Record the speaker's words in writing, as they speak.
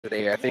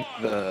today. I think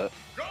the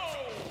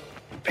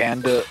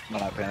Panda, no,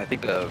 not Panda. I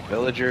think the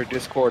Villager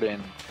Discord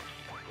and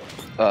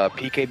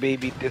PK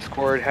Baby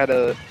Discord had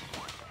a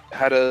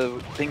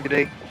thing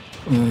today.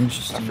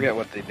 Interesting. I forget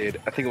what they did.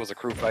 I think it was a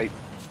crew fight.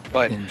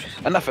 But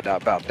enough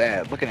about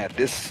that. Looking at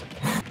this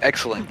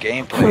excellent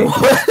gameplay.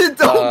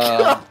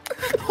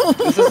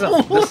 This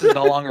is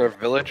no longer a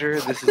villager.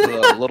 This is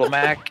a Little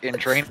Mac in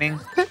training.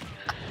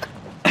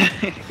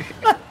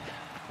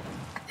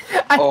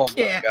 Oh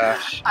my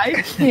gosh. I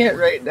can't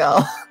right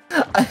now.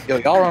 Yo,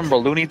 y'all remember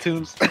Looney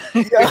Tunes?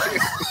 Yeah.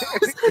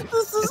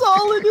 This is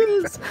all it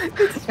is.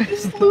 It's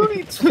just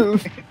Looney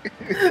Tunes.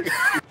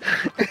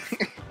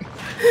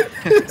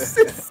 This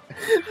is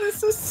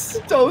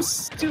so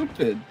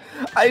stupid.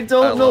 I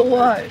don't know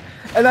why.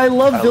 And I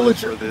love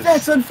Villager.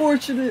 That's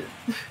unfortunate.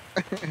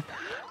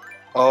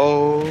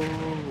 Oh.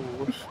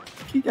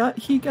 He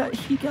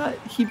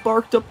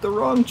barked up the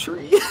wrong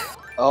tree.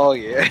 Oh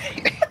yeah.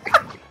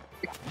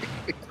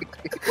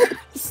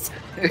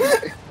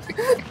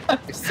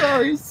 I'm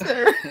sorry,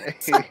 sir.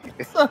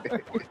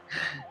 Sorry.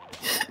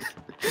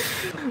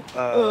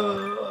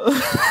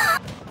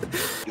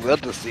 You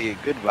love to see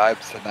it. Good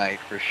vibes tonight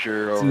for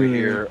sure over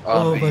here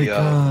Oh on my the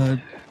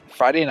god.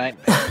 Friday night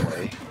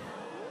Netplay.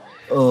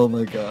 Oh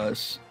my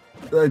gosh.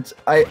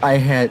 I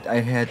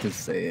had to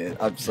say it.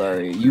 I'm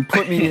sorry. You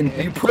put me in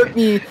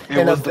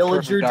a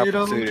villager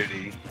ditto.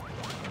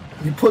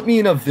 You put me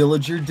in a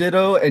villager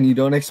ditto and you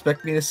don't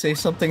expect me to say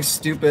something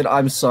stupid.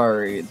 I'm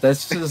sorry.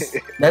 That's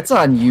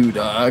on you,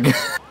 dog.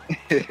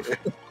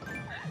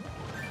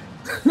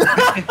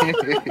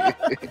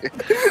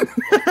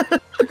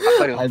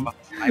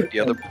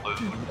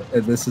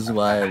 And this is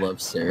why I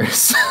love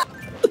Saris.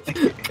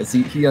 Because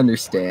he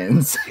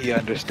understands. He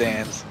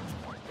understands.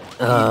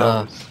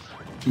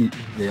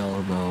 They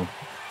all know.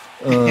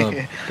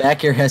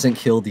 Back air hasn't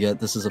killed yet.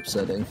 This is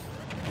upsetting.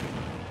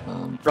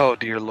 Oh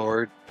dear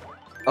lord.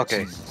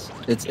 Okay.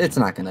 It's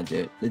not gonna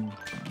do it.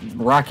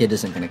 Rocket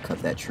isn't gonna cut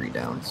that tree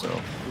down,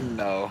 so.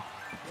 No.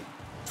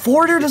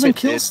 Forwarder doesn't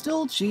kill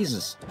still?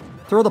 Jesus.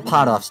 Throw the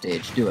pot off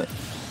stage. Do it.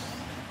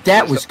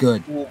 That was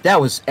good.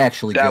 That was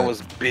actually good. That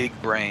was big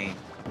brain.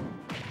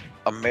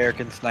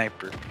 American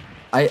Sniper.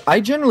 I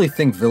generally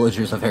think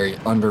Villager's a very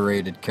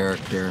underrated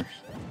character.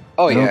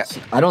 Oh yeah.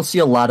 I don't see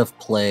a lot of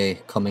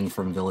play coming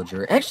from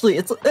Villager. Actually,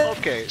 it's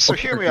okay. So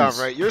hear me out,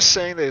 right? You're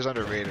saying that he's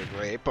underrated,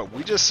 right? But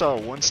we just saw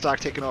one stock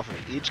taken off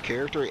of each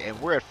character, and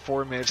we're at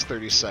 4 minutes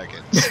 30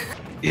 seconds.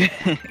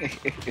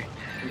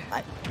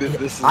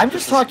 I'm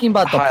just talking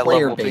about the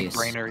player base.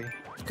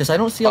 Because I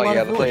don't see a lot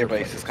of the player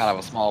base is kind of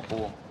a small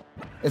pool.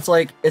 It's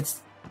like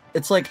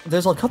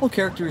there's a couple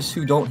characters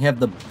who don't have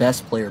the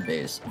best player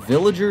base.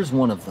 Villager's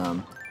one of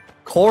them.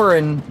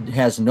 Corrin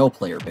has no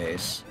player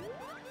base.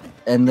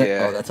 And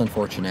oh, that's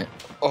unfortunate.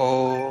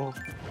 Oh.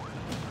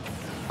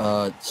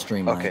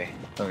 Stream lag. Okay.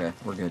 Okay,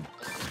 we're good.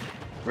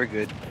 We're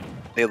good.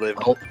 They live.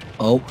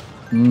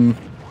 We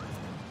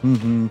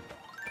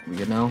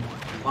good now?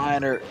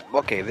 Minor.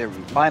 Okay, there.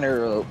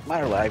 Minor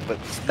lag, but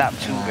it's not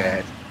too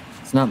bad.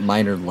 It's not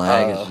minor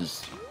lag.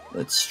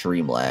 It's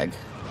stream lag.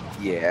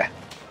 Yeah.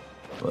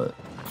 But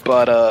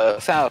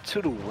it's now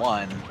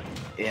 2-1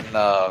 in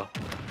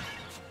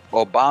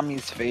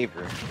Obama's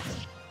favor.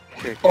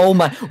 Oh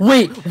my!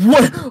 Wait,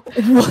 what?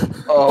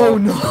 Oh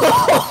no!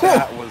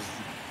 That was.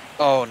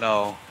 Oh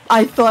no!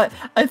 I thought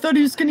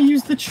he was gonna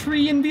use the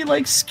tree and be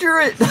like, screw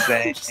it.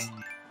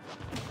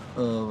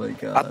 Oh my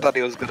god! I thought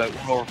he was gonna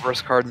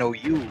reverse card no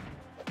you.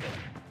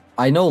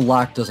 I know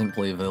Loch doesn't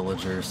play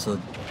Villager, so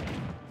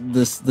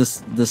this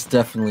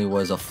definitely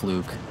was a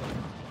fluke.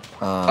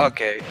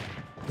 Okay.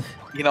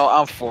 You know,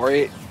 I'm for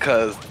it,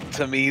 because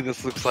to me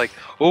this looks like,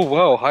 oh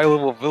wow,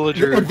 high-level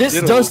villager.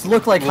 This does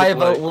look like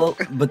high-level,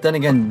 but then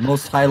again,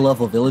 most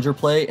high-level villager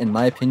play, in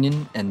my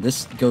opinion, and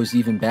this goes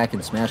even back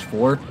in Smash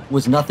 4,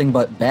 was nothing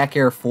but back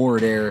air,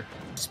 forward air,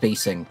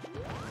 spacing.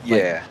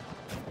 Yeah.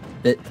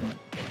 Like,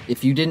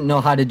 if you didn't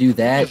know how to do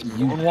that,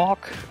 you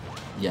moonwalk?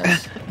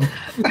 Yes.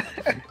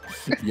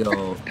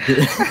 Yo.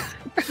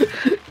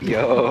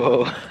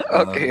 Yo.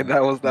 Okay,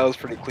 that was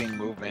pretty clean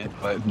movement,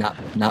 but not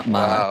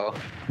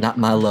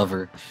my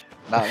lover.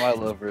 Not my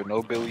lover.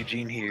 No Billie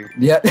Jean here.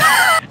 Yep.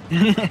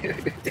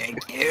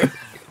 Thank you.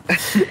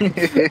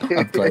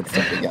 I'm glad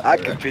something got I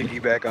can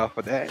piggyback off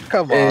of that.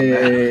 Come on,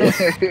 man.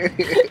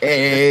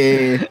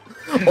 Hey.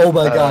 Oh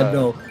my god,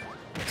 no.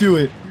 Do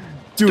it.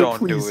 Don't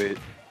please. do it.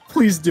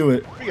 Please do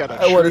it. We got a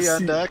tree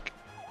on deck.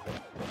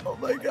 Oh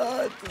my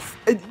god.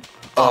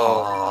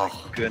 Oh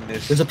my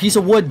goodness. There's a piece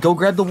of wood. Go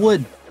grab the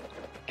wood.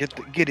 Get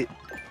it.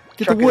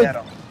 Get the wood.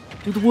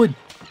 Do the wood.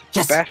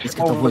 Yes. Bash Let's him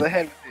get the over wood. the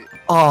head with it.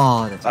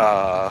 Oh, that's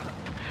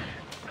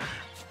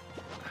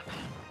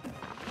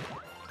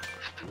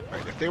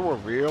Right, if they were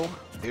real,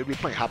 they would be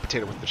playing hot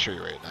potato with the tree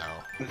right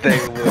now. They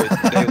would.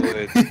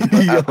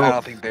 But I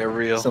don't think they're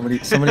real. Somebody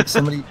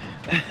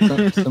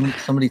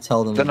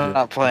tell them. They're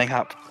not playing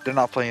They're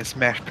not playing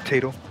Smash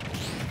Potato,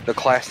 the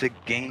classic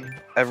game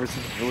ever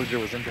since Villager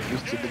was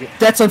introduced to the game.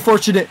 That's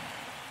unfortunate.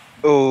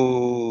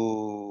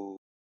 Oh.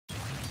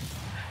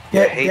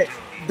 Yeah,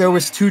 there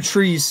was 2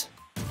 trees.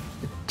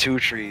 2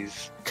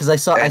 trees. Because I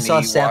saw a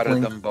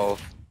sapling. Watered them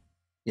both.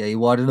 Yeah, he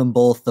watered them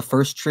both. The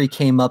first tree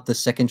came up. The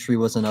second tree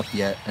wasn't up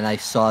yet, and I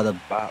saw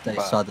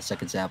the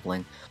second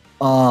sapling.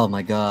 Oh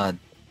my god,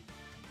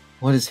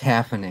 what is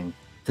happening?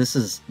 This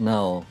is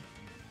no.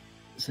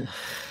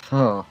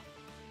 Oh,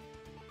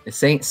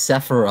 this ain't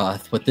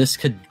Sephiroth, but this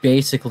could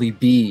basically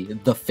be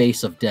the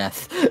face of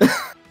death.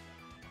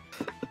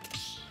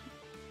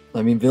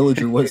 I mean,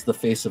 Villager was the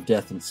face of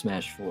death in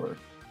Smash 4.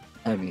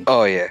 I mean,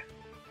 oh yeah.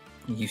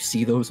 You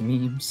see those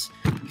memes?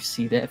 You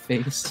see that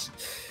face?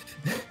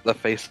 The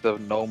face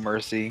of no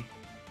mercy.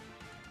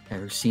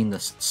 Ever seen the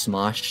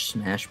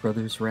Smash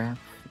Brothers rap?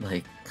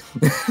 Like,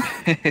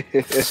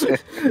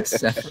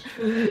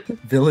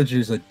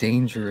 Villager's a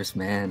dangerous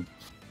man,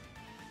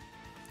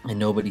 and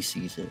nobody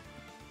sees it.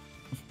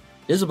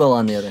 Isabel,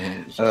 on the other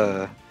hand, is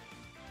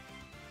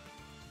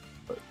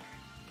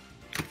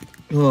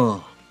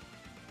oh,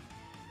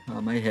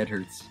 my head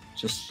hurts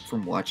just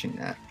from watching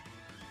that.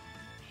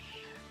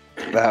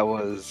 That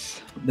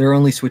was. They're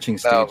only switching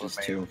stages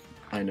too.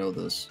 I know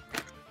this.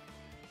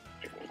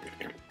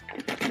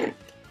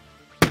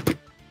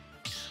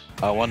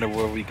 I wonder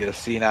where we get a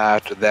see now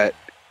after that.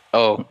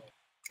 Oh,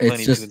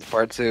 it's just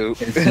Part 2.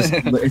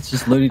 It's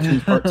just Looney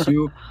Tunes Part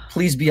 2.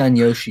 Please be on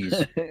Yoshi's.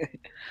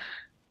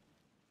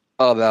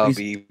 Oh, that would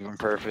be even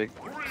perfect.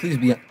 Please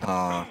be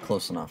on...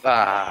 close enough.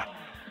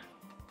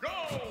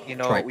 You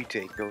know what? We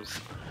take those.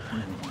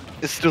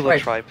 It's still a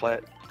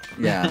triplat.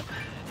 Yeah.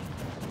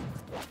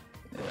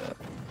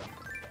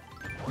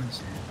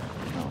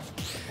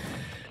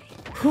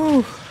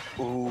 Whew.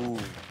 Ooh.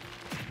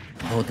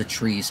 Oh, the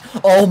trees.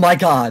 Oh my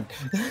god.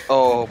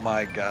 Oh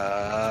my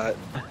god.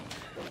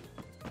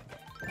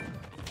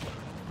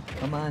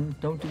 Come on,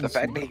 don't do this. The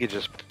fact that you could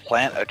just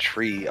plant a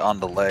tree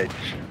on the ledge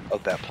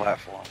of that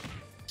platform.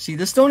 See,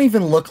 this don't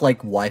even look like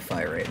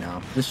Wi-Fi right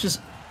now. This just...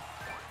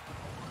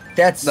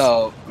 That's...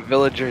 No,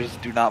 villagers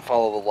do not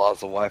follow the laws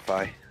of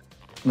Wi-Fi.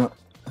 No.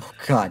 Oh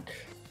god.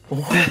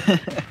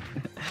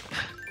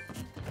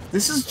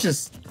 This is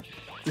just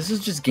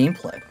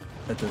gameplay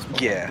at this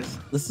point. Yeah.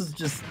 This is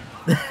just...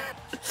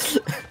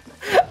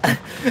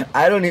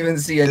 I don't even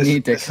see a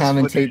need to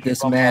commentate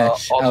this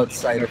match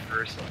outside of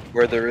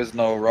where there is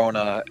no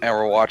Rona and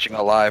we're watching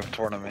a live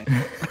tournament.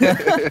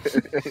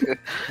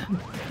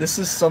 This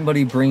is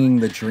somebody bringing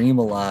the dream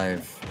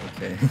alive.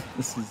 Okay,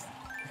 this is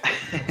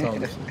all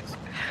this is.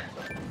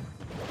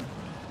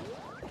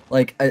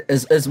 Like,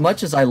 as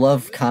much as I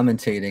love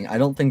commentating, I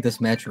don't think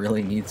this match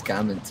really needs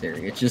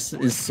commentary. It just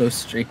is so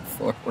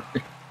straightforward.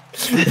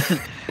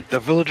 The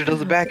villager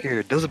does a back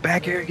air. Does a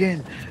back air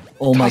again.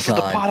 Oh my god.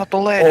 The pot up the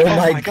ledge. Oh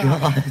my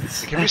god.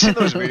 Have you seen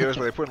those videos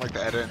where they put in like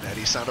the edit and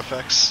Eddie sound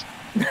effects?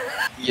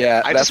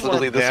 Yeah, I that's just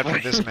want literally that for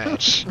this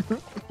match.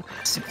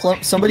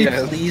 Somebody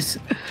please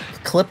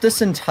clip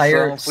this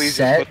entire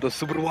set.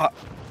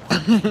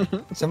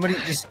 Somebody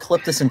just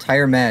clip this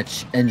entire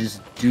match and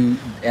just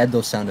add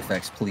those sound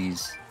effects,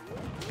 please.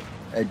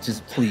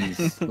 Just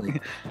please.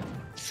 Like...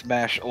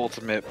 Smash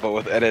Ultimate, but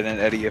with edit and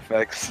Eddie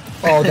effects.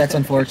 Oh, that's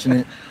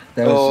unfortunate.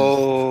 That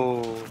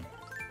was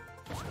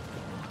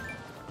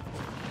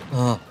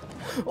Oh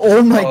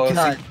my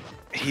god.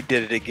 He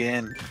did it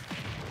again.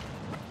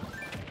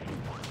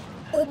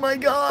 Oh my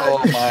god.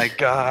 Oh my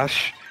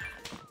gosh.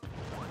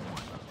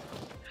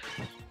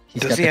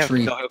 Does he have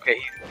tree? No,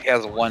 okay, he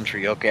has one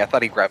tree. Okay, I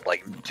thought he grabbed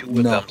like 2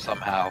 of them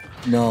somehow.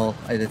 No,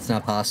 it's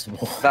not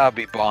possible. That would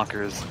be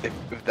bonkers. If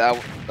that,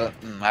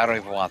 I don't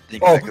even want to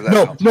think of that because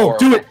that no,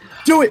 do it!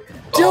 Do it!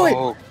 Do it!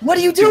 What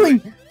are you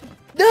doing?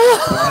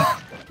 No!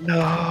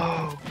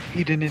 No,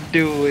 he didn't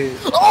do it.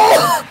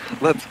 Oh!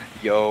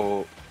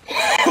 Yo.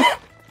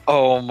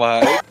 Oh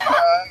my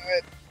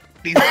god.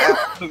 These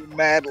absolute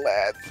mad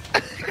lads.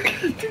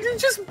 Did he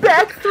just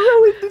back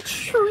throw in the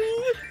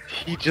tree?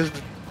 He just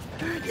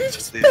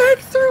back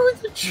through in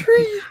the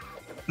tree.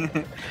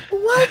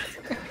 What?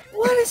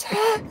 What is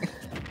happening?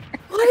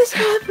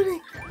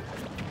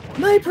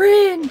 My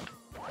brain.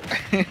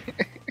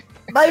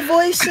 My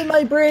voice in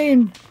my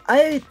brain.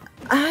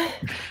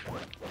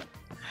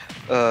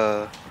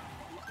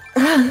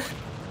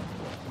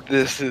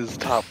 This is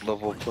top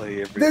level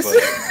play, everybody.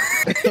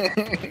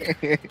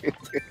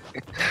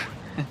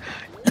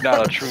 You're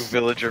not a true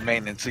villager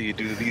main until you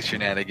do these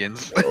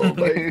shenanigans. Oh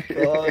my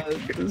god,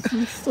 this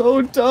is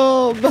so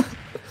dumb.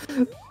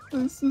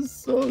 This is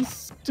so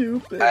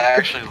stupid. I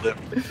actually live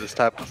with this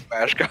type of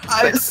Smash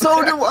content.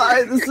 So do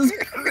I. This is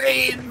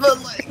great, but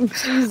like,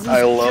 Jesus.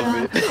 I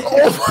love it.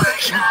 Oh my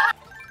god.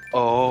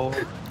 Oh.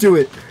 Do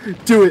it.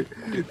 Do it.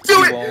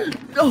 Do it.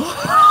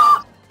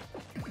 Oh.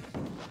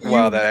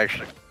 Wow, that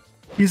actually.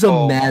 He's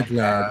a mad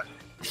lad.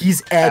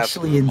 He's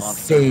actually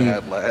insane.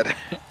 Mad lad.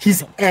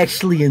 He's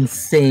actually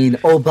insane.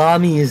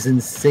 Obamy is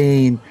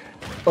insane.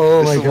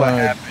 Oh my god. What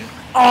happened.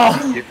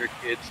 Oh. Give your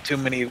kids too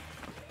many.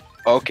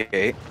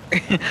 Okay.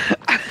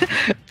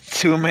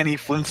 Too many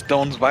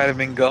Flintstones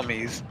vitamin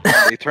gummies.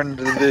 They turn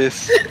into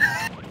this.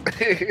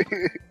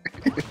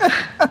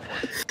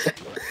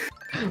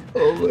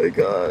 Oh my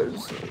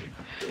gosh.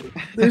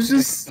 There's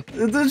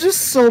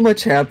just so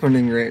much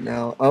happening right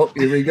now. Oh,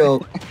 here we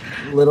go.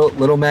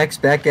 Little Max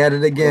back at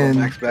it again.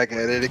 Little Max back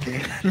at it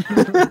again.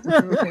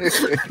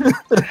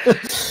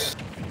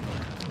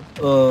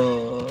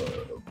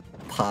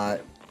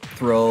 Pot,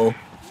 throw,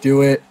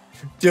 do it.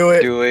 Do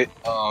it.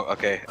 Oh,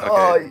 okay.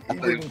 Oh, I thought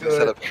you could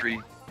set up tree.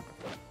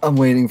 I'm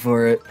waiting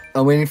for it.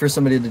 I'm waiting for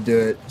somebody to do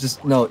it.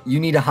 Just no. You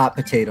need a hot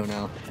potato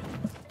now.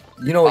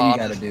 You know what you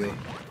gotta do.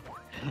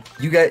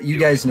 You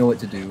guys know what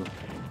to do.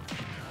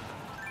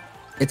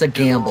 It's a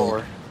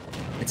gamble.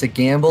 It's a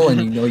gamble, and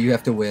you know you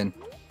have to win.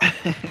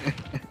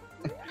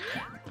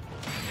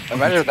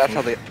 Imagine if that's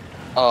how they.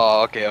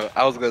 Oh, okay.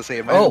 I was gonna say,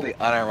 imagine if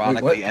they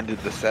unironically ended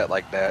the set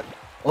like that.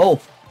 Oh.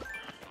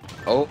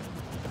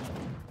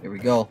 Here we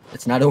go.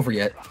 It's not over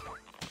yet.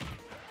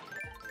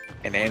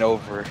 It ain't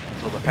over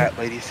until the fat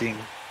lady sings.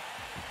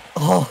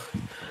 Oh.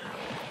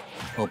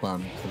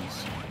 Obama,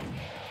 please.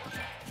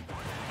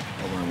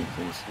 Obama,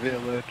 please.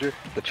 Villager.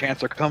 The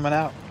chants are coming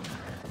out.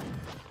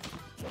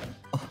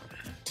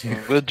 Dude,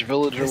 which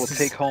villager will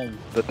take home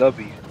the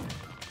W?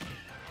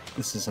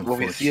 This is unfortunate.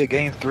 Will we see a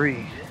game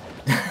 3?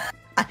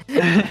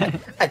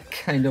 I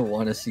kind of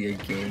want to see a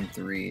game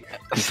 3.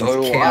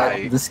 So do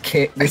I. This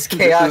chaos. This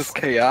is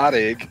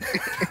chaotic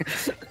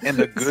in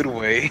a good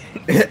way.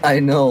 I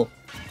know.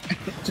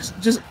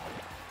 Just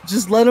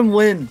let him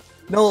win.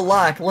 No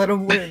Loch, let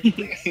him win.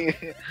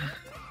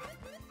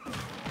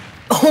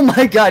 Oh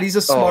my god, he's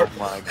a smart. Oh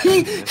my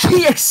he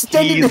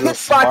extended the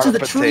hitbox of the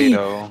tree.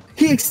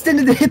 He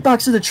extended the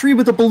hitbox of the tree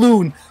with a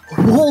balloon.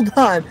 Hold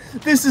on.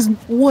 This is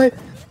what.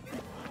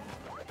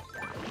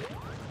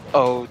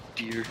 Oh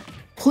dear.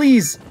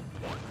 Please.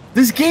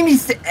 This game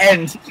needs to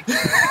end.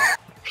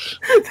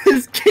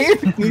 This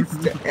game needs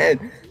to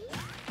end.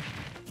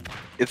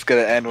 It's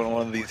gonna end when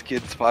one of these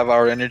kids'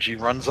 5-hour energy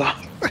runs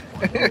off.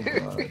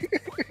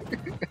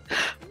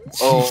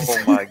 Oh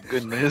my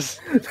goodness.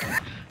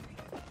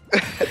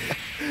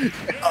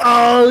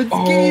 Oh, it's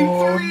game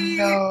 3!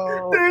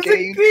 No, There's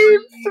game a game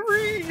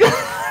 3!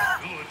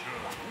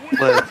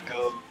 Let's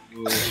go.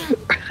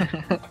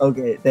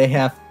 Okay, they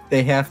have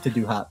to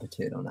do hot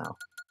potato now.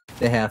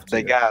 They have to.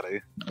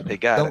 They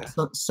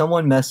gotta.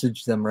 Someone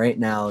message them right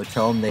now.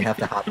 Tell them they have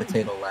to hot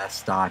potato last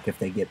stock if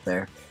they get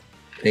there.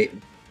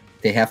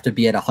 They have to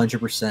be at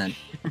 100%.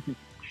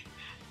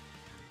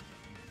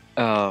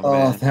 Oh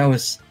man. That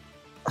was.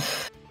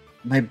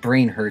 My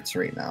brain hurts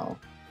right now,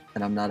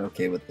 and I'm not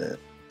okay with it.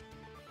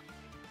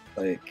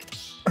 Like,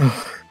 are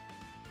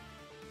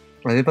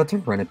they about to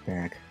run it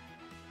back?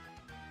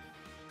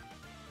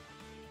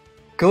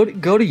 Go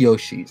to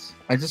Yoshi's.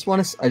 I just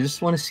want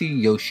to see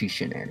Yoshi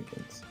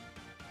shenanigans.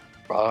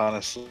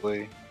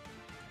 Honestly.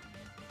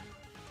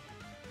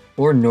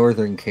 Or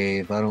Northern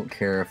Cave. I don't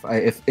care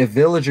if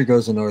Villager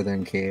goes to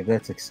Northern Cave.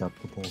 That's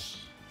acceptable.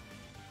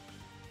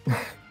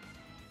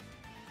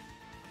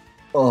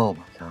 Oh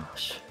my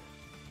gosh.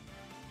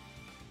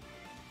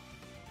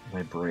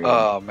 My brain.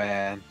 Oh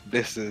man,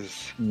 this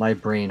is. My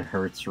brain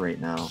hurts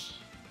right now.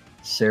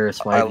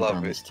 Saris, why have you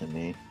done this to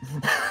me?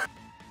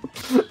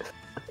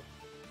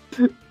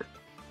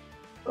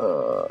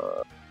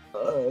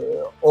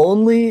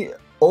 Only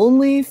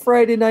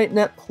Friday Night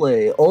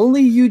Netplay.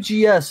 Only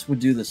UGS would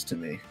do this to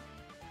me.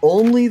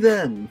 Only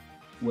then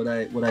would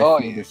I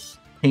feel this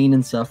pain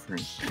and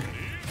suffering.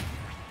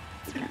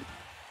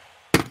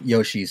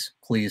 Yoshi's,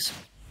 please.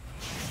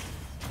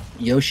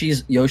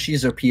 Yoshi's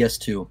or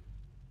PS2.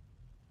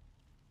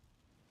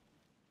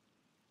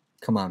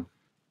 Come on.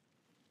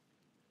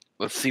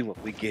 Let's see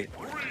what we get.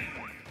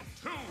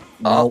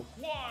 No.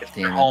 It's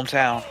their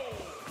hometown.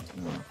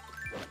 No.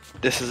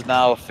 This is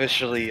now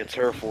officially a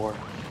turf war.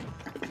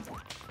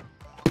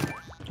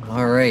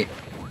 Alright.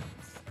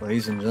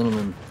 Ladies and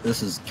gentlemen,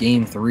 this is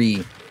game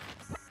 3.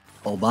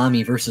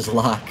 Obamy versus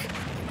Loch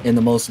in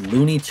the most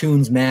Looney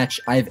Tunes match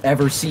I've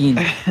ever seen.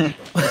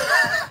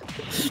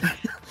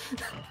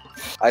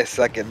 I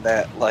second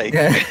that. Like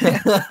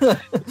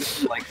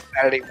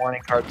Saturday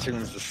morning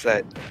cartoons to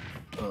set.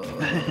 Oh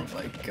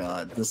my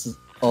god, this is.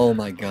 Oh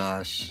my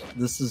gosh,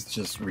 this is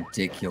just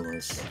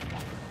ridiculous.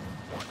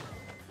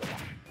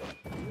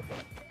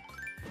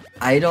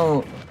 I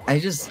don't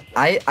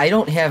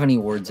have any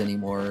words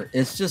anymore.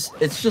 It's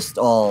just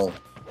all.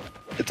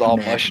 It's all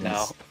madness. Mush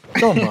now.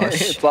 It's all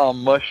mush. It's all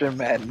mush and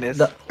madness.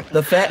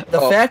 The fact.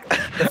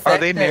 Are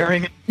they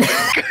narrating?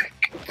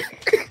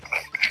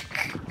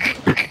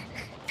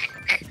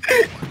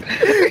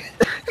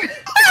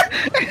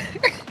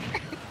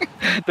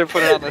 They're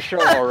putting on the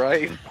show, all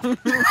right.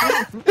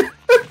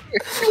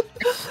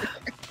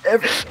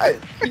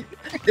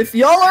 If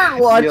y'all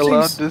aren't watching, you're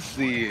allowed to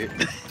see it.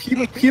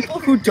 People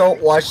who don't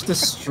watch the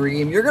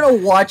stream, you're gonna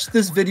watch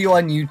this video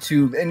on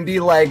YouTube and be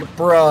like,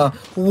 "Bruh,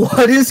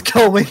 what is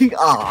going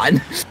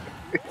on?"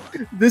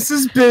 This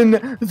has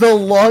been the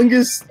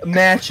longest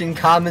match in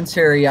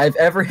commentary I've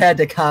ever had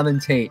to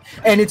commentate,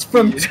 and it's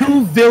from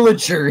 2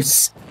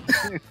 villagers.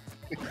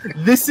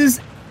 This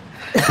is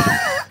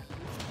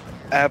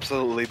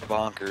absolutely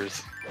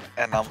bonkers,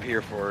 and I'm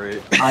here for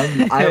it.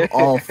 I'm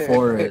all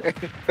for it.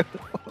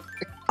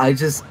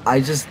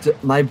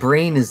 my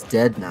brain is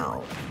dead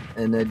now,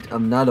 and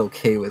I'm not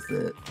okay with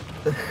it.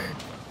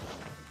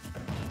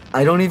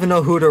 I don't even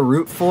know who to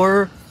root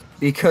for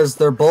because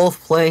they're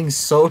both playing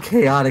so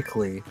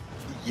chaotically.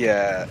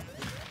 Yeah,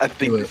 I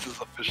think this is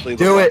officially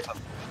Do it.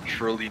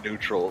 Truly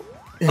neutral.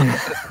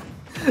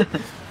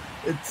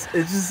 It's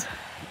just,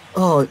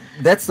 oh,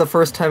 that's the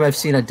first time I've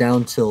seen a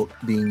down tilt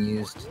being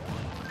used.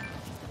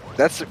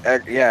 That's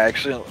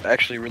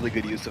actually really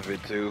good use of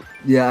it too.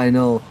 Yeah, I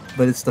know,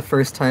 but it's the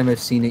first time I've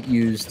seen it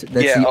used.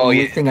 That's the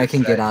only thing I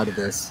can get out of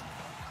this.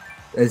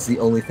 That's the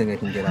only thing I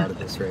can get out of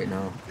this right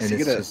now. And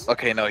it's just...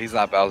 Okay, no, he's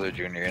not Bowser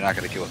Jr. You're not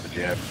gonna kill with the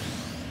jab.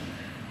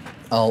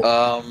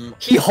 Oh.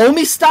 He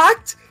homie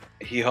stocked?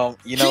 You know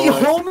he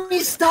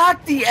homie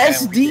stocked the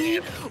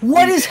SD?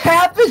 What is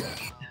happening?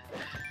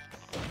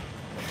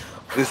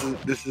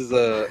 This is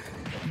a...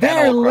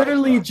 They're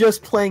literally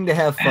just playing to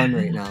have fun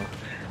right now.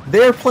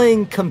 They're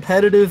playing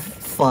competitive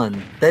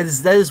fun. That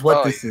is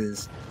what this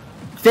is.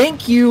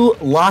 Thank you,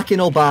 Loch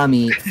and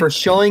Obamy, for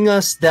showing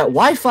us that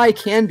Wi-Fi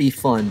can be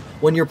fun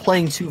when you're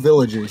playing two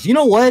villagers. You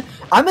know what?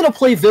 I'm gonna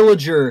play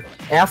villager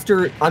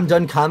after I'm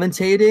done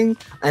commentating,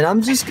 and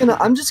I'm just gonna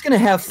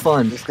have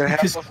fun. Just gonna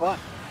have some fun.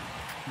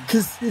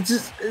 Cause it's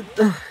just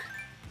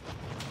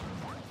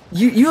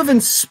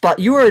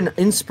you are an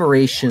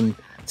inspiration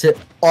to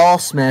all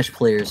Smash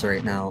players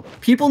right now.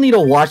 People need to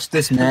watch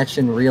this match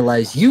and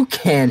realize you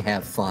can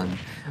have fun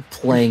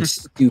playing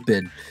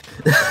stupid.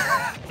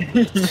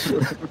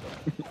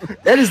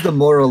 That is the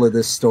moral of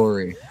this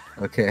story.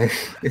 Okay,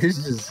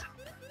 it's just.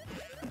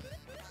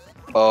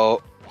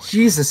 Oh.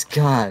 Jesus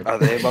God. Are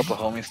they about the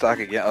homie stock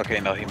again?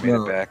 Okay, no, he made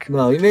it back.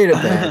 No, he made it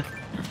back.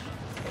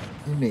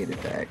 He made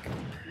it back.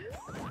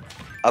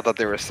 I thought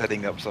they were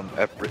setting up some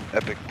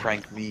epic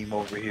prank meme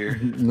over here.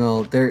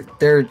 No, they're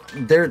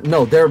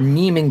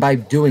memeing by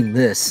doing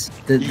this.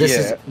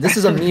 This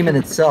is a meme in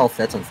itself.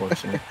 That's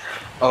unfortunate.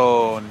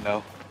 Oh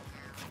no.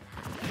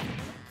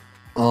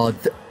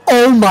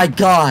 Oh my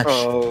gosh.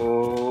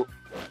 Oh.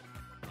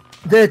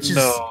 That just.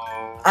 No.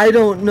 I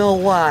don't know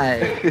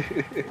why.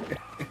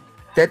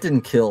 That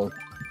didn't kill.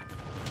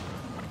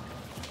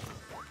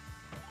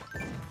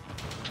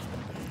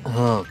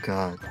 Oh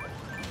god.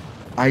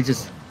 I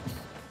just.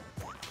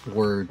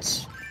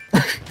 Words.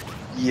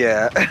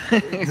 Yeah.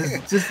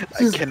 just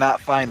I cannot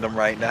find them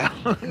right now.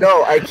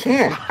 No, I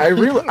can't.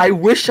 I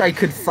wish I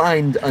could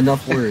find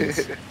enough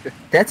words.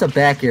 That's a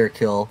back air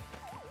kill.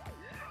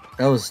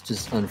 That was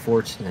just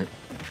unfortunate.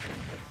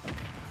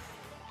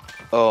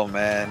 Oh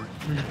man.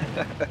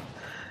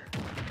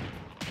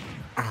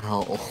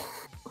 Ow.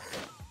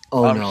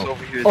 Oh I'm no.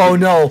 over here Oh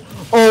no.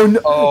 Oh no.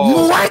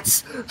 Oh.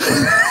 What?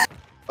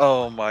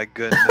 Oh my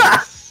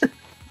goodness.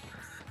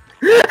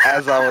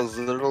 As I was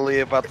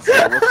literally about to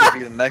say, what's gonna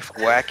be the next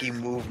wacky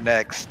move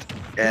next?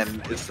 And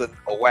it's a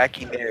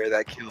wacky nair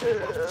that killed him.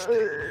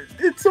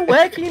 It's a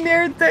wacky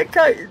nair that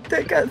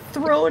got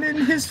thrown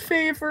in his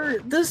favor.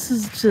 This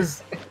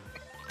is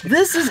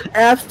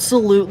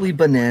absolutely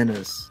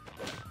bananas.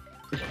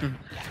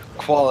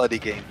 Quality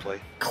gameplay.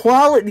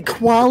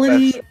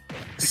 Quality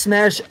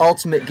Smash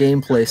Ultimate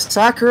gameplay.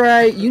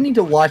 Sakurai, you need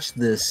to watch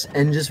this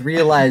and just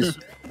realize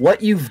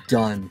what you've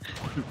done.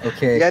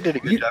 Okay. Yeah, I did a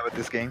good job at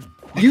this game.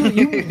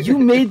 You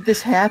made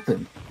this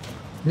happen.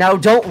 Now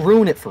don't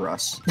ruin it for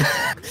us.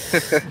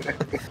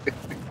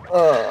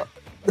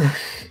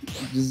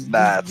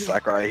 Nah,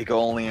 Sakurai, he can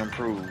only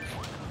improve.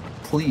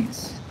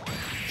 Please.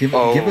 Give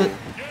us.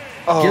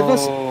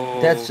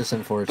 That's just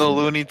unfortunate. The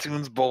Looney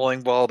Tunes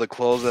bowling ball to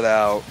close it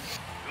out.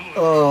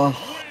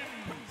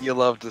 You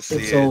love to see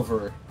it. It's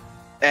over.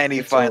 And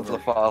he finds the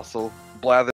fossil. Blather